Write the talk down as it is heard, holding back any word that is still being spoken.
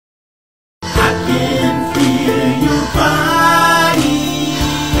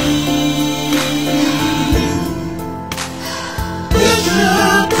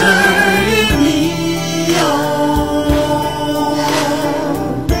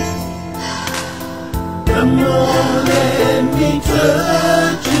Come on, let me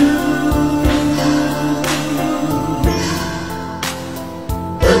touch you.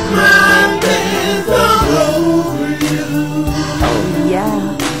 Put my hands all over you. Oh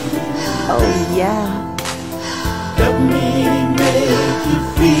yeah. Oh yeah. Let me make you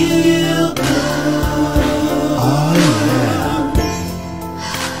feel good. Oh yeah.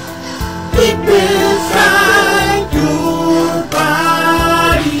 Deep inside your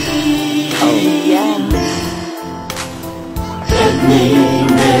body. Oh yeah. Let me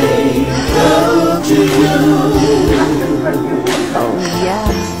make love to you. Oh yeah.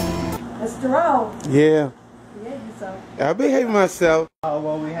 Mr. O. Yeah. Behave yourself. I behave myself.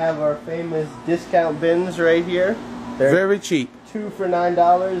 Well, we have our famous discount bins right here. They're Very cheap. 2 for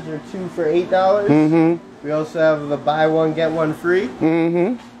 $9 or 2 for $8. Mm-hmm. We also have the buy one get one free.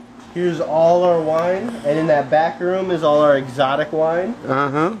 Mm-hmm. Here's all our wine, and in that back room is all our exotic wine,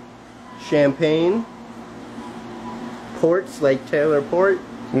 Uh-huh. champagne, ports like Taylor Port,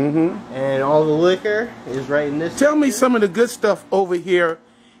 Mm-hmm. and all the liquor is right in this. Tell me some of the good stuff over here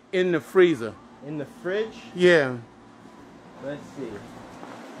in the freezer. In the fridge. Yeah. Let's see.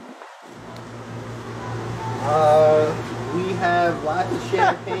 We have lots of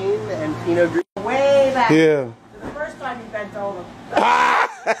champagne and Pinot Gris. Way back. Yeah. The first time you bent over.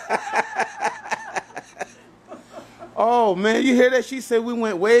 Oh, man, you hear that? She said we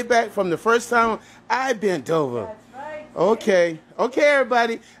went way back from the first time I bent over. That's right. Okay. Okay,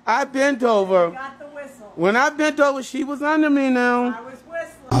 everybody. I bent over. You got the whistle. When I bent over, she was under me now. I was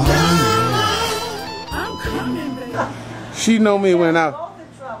whistling. I'm coming, baby. She know me when Both I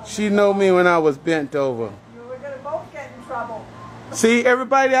in trouble. she know me when I was bent over. You were going to both get in trouble. See,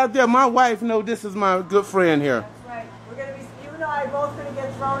 everybody out there, my wife know this is my good friend here. That's right. We're going to be, you and I are both going to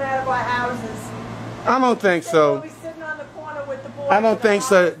get thrown out of our houses. I don't think We'll so. be sitting on the corner with the boys. I don't think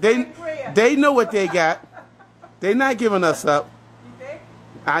so. They They know what they got. They not giving us up. You think?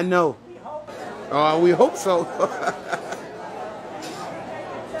 I know. We hope so. Oh, we hope so.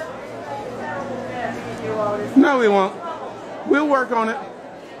 You, Otis. No, we won't. We'll work on it.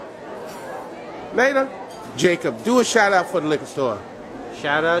 Later. Jacob, do a shout out for the liquor store.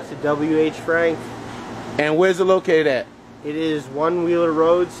 Shout out to W.H. Frank. And where's it located at? It is One Wheeler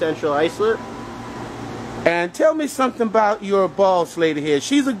Road, Central Islip. And tell me something about your boss lady here.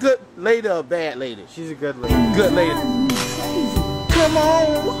 She's a good lady or a bad lady? She's a good lady. Good lady. Come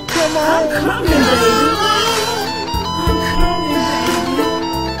on. Come on. I'm coming, baby. I'm coming, baby.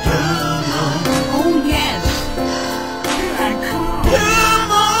 Oh, yes. Here I come.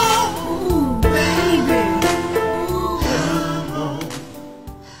 Come on. Ooh, baby.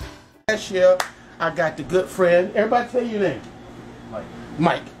 Last year, I got the good friend. Everybody tell your name. Mike.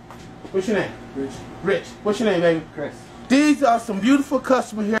 Mike. What's your name? Rich. Rich. What's your name, baby? Chris. These are some beautiful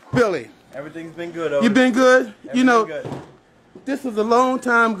customers here. Billy, Everything's been good, Otis. you been good? You know, Good. this is a long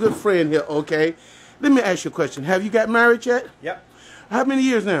time good friend here, okay? Let me ask you a question. Have you got married yet? Yep. How many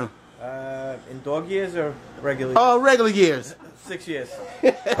years now? In dog years or regular? Oh, regular years. 6 years.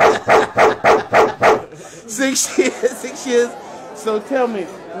 6 years, 6 years. So tell me,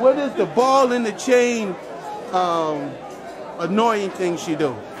 what is the ball in the chain annoying thing she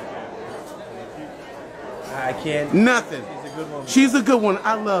do? I can't. Nothing. She's a good woman. She's a good one.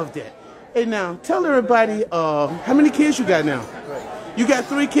 I love that. Hey, now, tell everybody, how many kids you got now? You got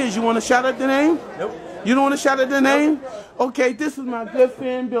 3 kids. You want to shout out the name? Nope. You don't want to shout out the name? Okay, this is my good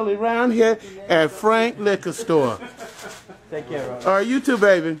friend Billy Round here at Frank Liquor Store. Take care, bro. All right, you too,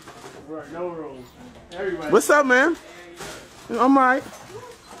 baby. No rules. Everybody. What's up, man? I'm all right.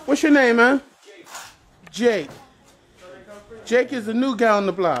 What's your name, man? Jake. Jake is the new guy on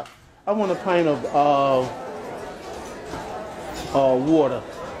the block. I want a pint of water.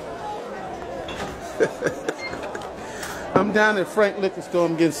 I'm down at Frank Liquor Store.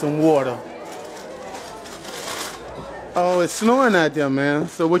 I'm getting some water. Oh, it's snowing out there, man.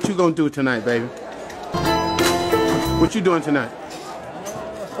 So what you gonna do tonight, baby? What you doing tonight?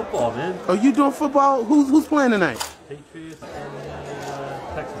 Football, man. Oh, you doing football? Who's playing tonight? Patriots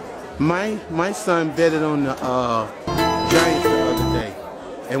and Texans. My son betted on the Giants the other day,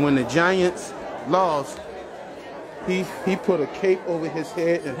 and when the Giants lost, he put a cape over his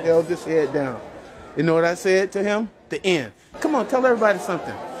head and held his head down. You know what I said to him? The end. Come on, tell everybody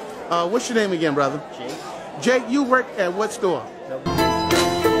something. What's your name again, brother? Jake. Jake, you work at what store?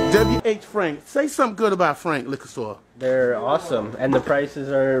 W.H. Frank. Say something good about Frank Liquor Store. They're awesome, and the prices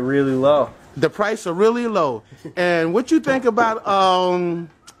are really low. The price are really low. And what you think about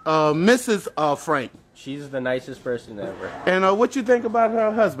Mrs. Frank? She's the nicest person ever. And what you think about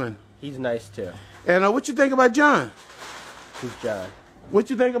her husband? He's nice too. And what you think about John? Who's John? What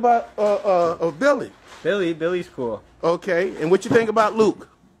you think about Billy? Billy's cool. Okay, and what you think about Luke?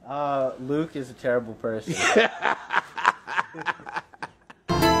 Luke is a terrible person.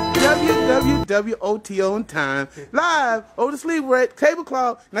 WWWOT on time. Live, Otis Lee, we're at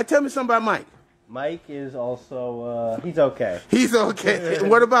tablecloth. Now tell me something about Mike. Mike is also, he's okay. He's okay. And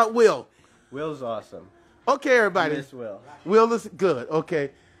what about Will? Will's awesome. Okay, everybody. Miss Will. Will is good.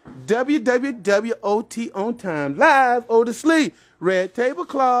 Okay. WWWOT on time. Live, Otis Lee, red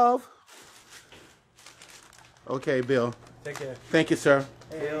tablecloth. Okay, Bill. Take care. Thank you, sir.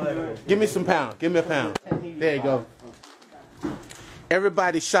 Give me some pound. Give me a pound. There you go.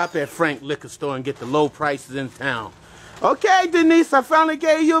 Everybody shop at Frank Liquor Store and get the low prices in town. Okay, Denise, I finally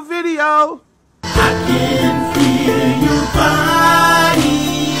gave you a video. I can feel your body.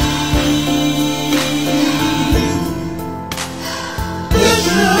 It's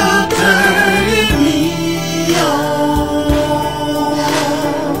you're turning me on.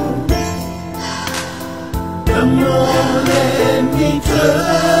 The more let me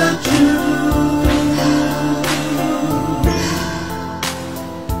touch you.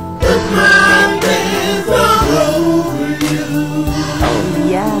 My hands are over you. Oh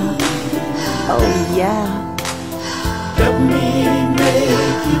yeah. Oh yeah. Let me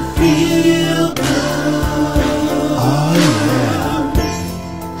make you feel good. Oh yeah.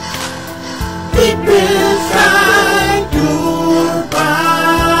 Deep inside your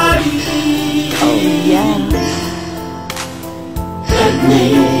body. Oh yeah. Let me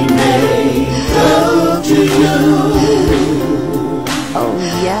make love to you. Oh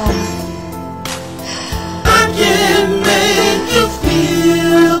yeah. I can make you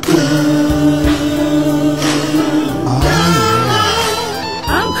feel good.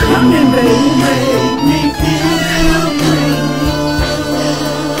 I'm coming, baby. Make me feel good.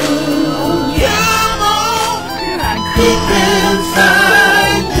 Oh yeah, deep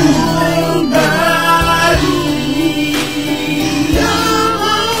inside your body.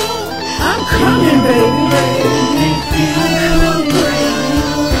 I'm coming, baby. Make me feel good.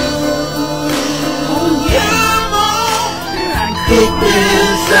 Deep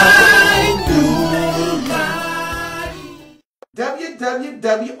inside your body.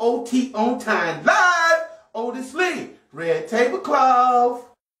 WWWOT on time. Live, Otis Lee, red tablecloth.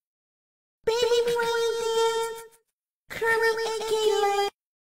 Baby, please. Curly, aka